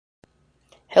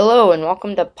Hello and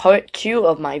welcome to part 2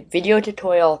 of my video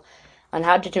tutorial on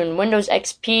how to turn Windows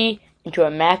XP into a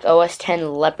Mac OS X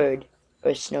leopard,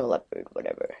 or snow leopard,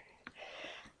 whatever.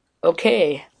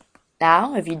 Okay,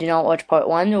 now if you did not watch part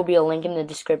 1, there will be a link in the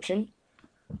description.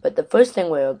 But the first thing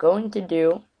we're going to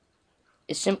do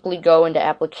is simply go into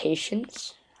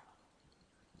Applications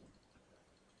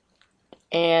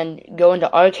and go into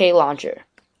RK Launcher.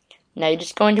 Now you're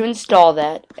just going to install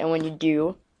that, and when you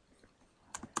do,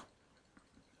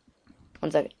 one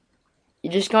second.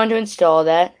 You're just going to install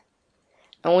that,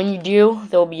 and when you do,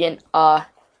 there will be an either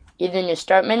in your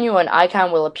start menu or an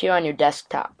icon will appear on your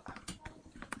desktop.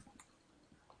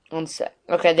 One sec.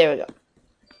 Okay, there we go.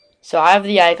 So I have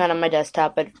the icon on my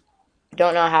desktop, but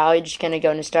don't know how. You're just gonna go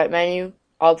into start menu,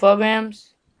 all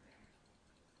programs,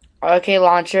 RK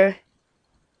Launcher,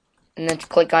 and then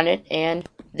click on it, and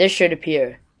this should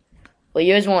appear. Well,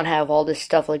 yours won't have all this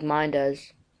stuff like mine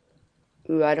does.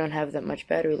 Ooh, I don't have that much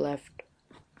battery left.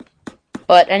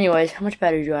 But anyways, how much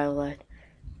battery do I have left?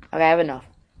 Okay, I have enough.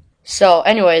 So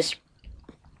anyways,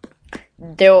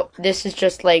 this is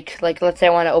just like let's say I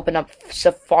want to open up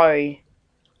Safari.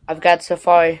 I've got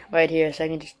Safari right here, so I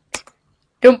can just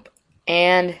dump,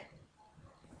 and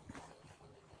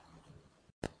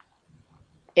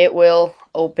it will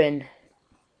open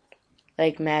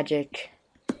like magic.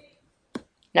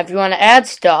 Now if you want to add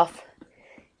stuff,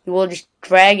 you will just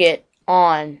drag it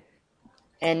on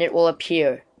and it will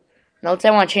appear. Now let's say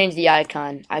I want to change the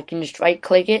icon. I can just right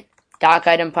click it, dock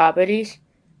item properties,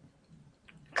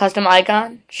 custom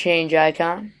icon, change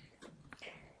icon,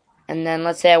 and then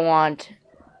let's say I want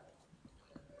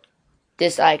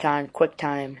this icon,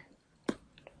 QuickTime.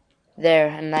 There,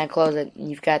 and then I close it,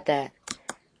 and you've got that.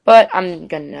 But I'm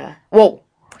gonna, whoa,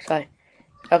 sorry.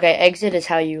 Okay, exit is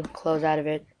how you close out of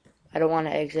it. I don't want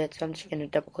to exit, so I'm just gonna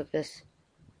double click this.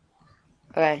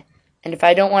 Okay, and if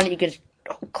I don't want it, you can just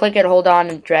click it, hold on,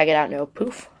 and drag it out, and it'll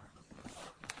poof.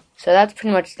 So that's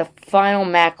pretty much the final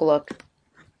Mac look.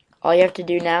 All you have to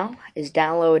do now is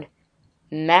download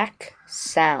Mac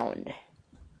Sound.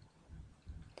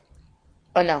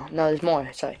 Oh no, there's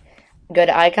more, sorry. Go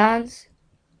to Icons,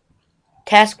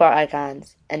 Taskbar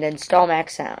Icons, and install Mac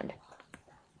Sound.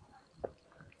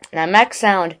 Now Mac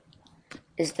Sound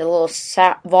is the little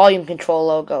volume control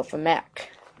logo for Mac.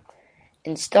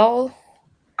 Install,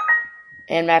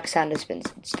 and Mac Sound has been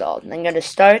installed. And then go to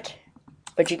Start,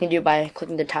 which you can do by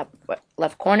clicking the top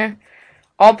left corner.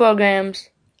 All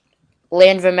programs,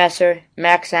 Land Vermesser,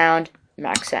 Mac Sound,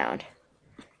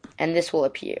 and this will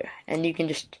appear. And you can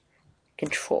just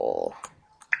control.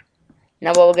 Now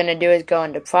what we're going to do is go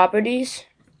into Properties,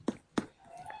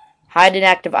 Hide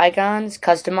Inactive Icons,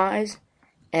 Customize,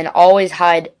 and always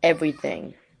hide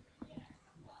everything.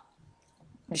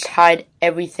 Just hide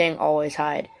everything, always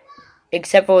hide,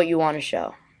 except for what you want to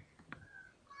show.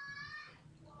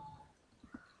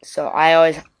 So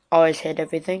I always hit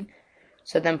everything.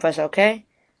 So then press OK,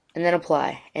 and then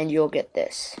apply, and you'll get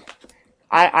this.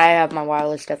 I have my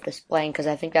wireless stuff displaying because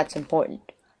I think that's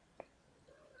important.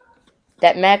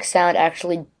 That Mac Sound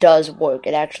actually does work.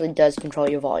 It actually does control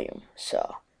your volume.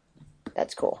 So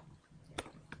that's cool.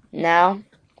 Now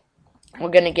we're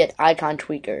gonna get Icon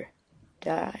Tweaker.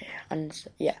 Yeah,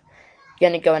 you're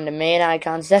gonna go into Main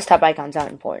Icons. Desktop icons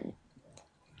aren't important.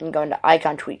 And go into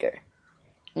Icon Tweaker.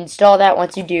 Install that.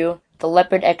 Once you do, the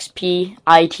Leopard XP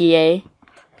ITA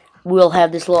will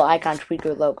have this little Icon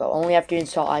Tweaker logo. Only after you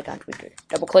install Icon Tweaker.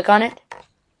 Double click on it,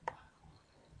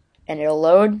 and it'll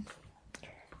load.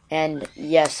 And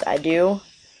yes, I do.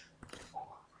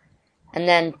 And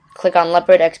then click on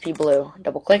Leopard XP Blue.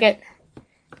 Double click it,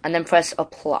 and then press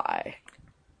Apply.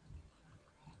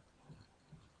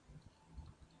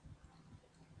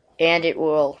 And it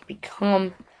will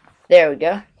become, there we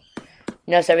go.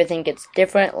 Notice everything gets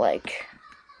different, like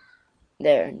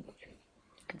there. You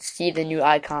can see the new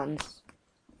icons.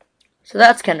 So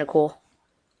that's kind of cool.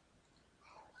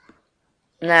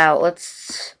 Now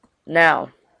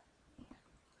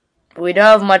we don't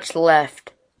have much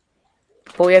left,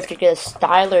 but we have to get a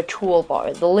styler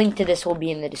toolbar. The link to this will be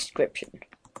in the description.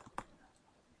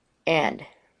 And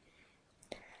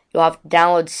you'll have to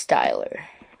download styler.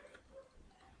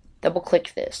 Double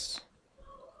click this.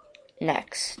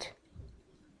 Next.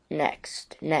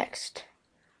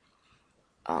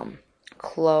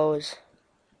 Close.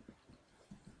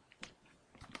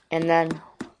 And then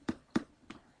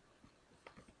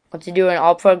once you do in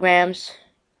all programs,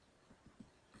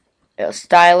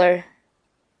 styler.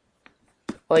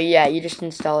 Well, yeah, you just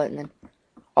install it and then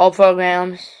all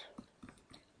programs,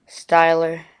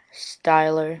 styler.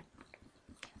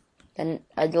 Then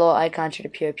a little icon should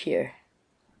appear up here.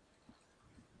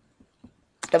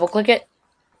 Double click it,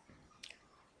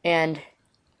 and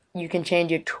you can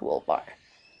change your toolbar.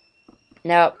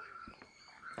 Now,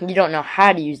 you don't know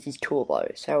how to use these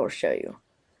toolbars, so I will show you.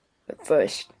 But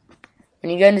first,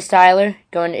 when you go into Styler,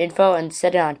 go into Info and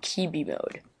set it on TB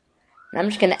mode. And I'm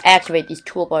just going to activate these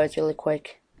toolbars really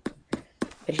quick.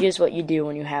 But here's what you do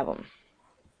when you have them.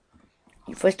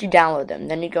 First you download them,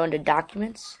 then you go into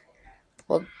Documents.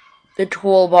 Well, the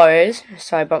toolbars,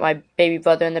 sorry about my baby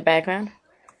brother in the background.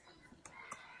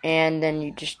 And then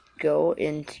you just go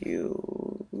into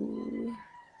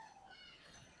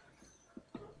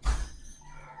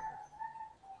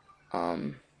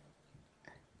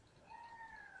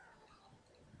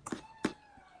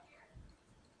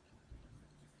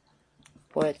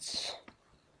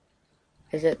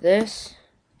is it this?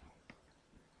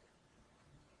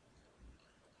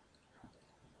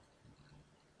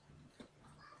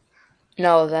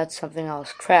 No, that's something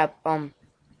else. Crap.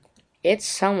 It's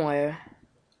somewhere.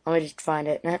 Let me just find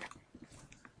it.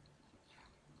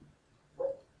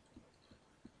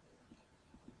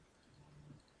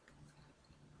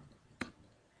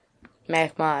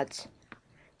 Mac mods.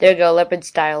 There you go, leopard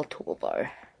style toolbar.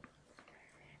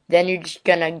 Then you're just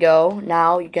gonna go,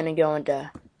 now you're gonna go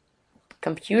into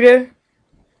computer,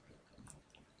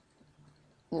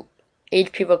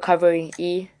 HP recovery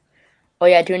E. Oh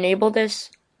yeah, to enable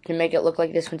this, to make it look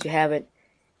like this once you have it,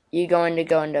 you're going to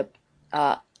go into,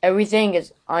 everything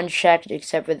is unchecked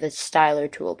except for the styler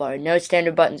toolbar. No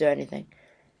standard buttons or anything.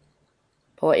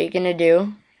 But what you're gonna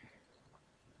do,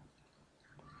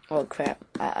 oh crap,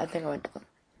 I think I went to them.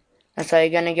 That's why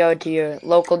you're gonna go to your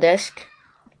local disk,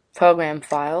 program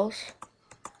files,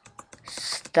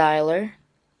 styler,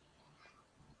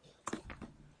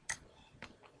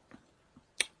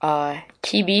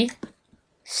 TB,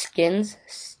 skins,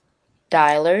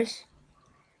 stylers.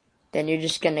 Then you're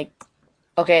just gonna,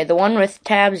 okay, the one with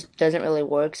tabs doesn't really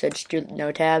work, so just do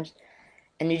no tabs,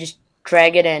 and you just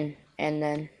drag it in, and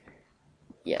then,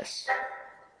 yes.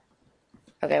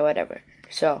 Okay, whatever.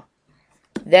 So,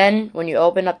 then when you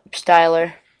open up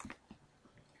styler,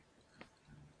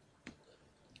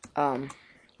 and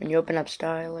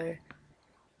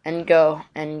go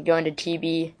into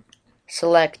TB,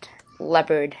 select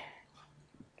leopard.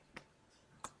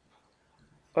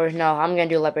 Or no, I'm gonna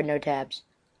do leopard no tabs,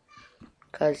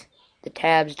 because the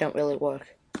tabs don't really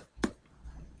work.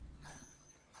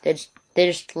 They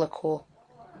just look cool.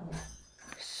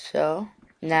 So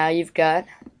now you've got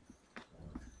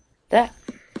that.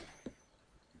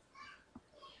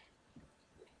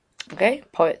 Okay,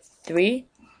 part 3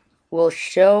 will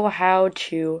show how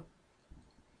to.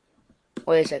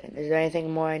 Wait a second, is there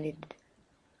anything more I need to do?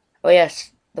 Oh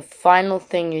yes, the final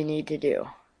thing you need to do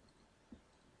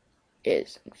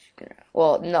is,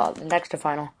 well, no, the next to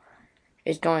final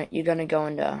is you're gonna go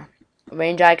into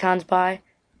range icons by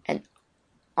and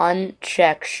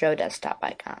uncheck show desktop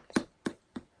icons.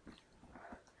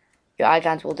 Your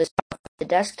icons will display the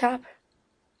desktop.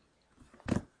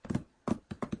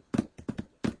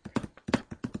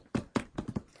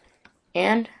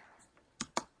 And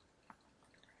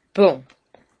boom.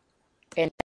 And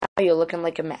now you're looking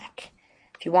like a Mac.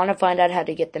 If you want to find out how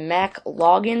to get the Mac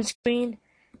login screen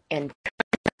and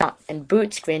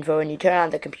boot screen for when you turn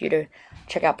on the computer,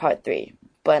 check out part 3.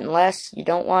 But unless you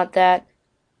don't want that,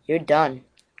 you're done.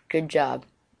 Good job.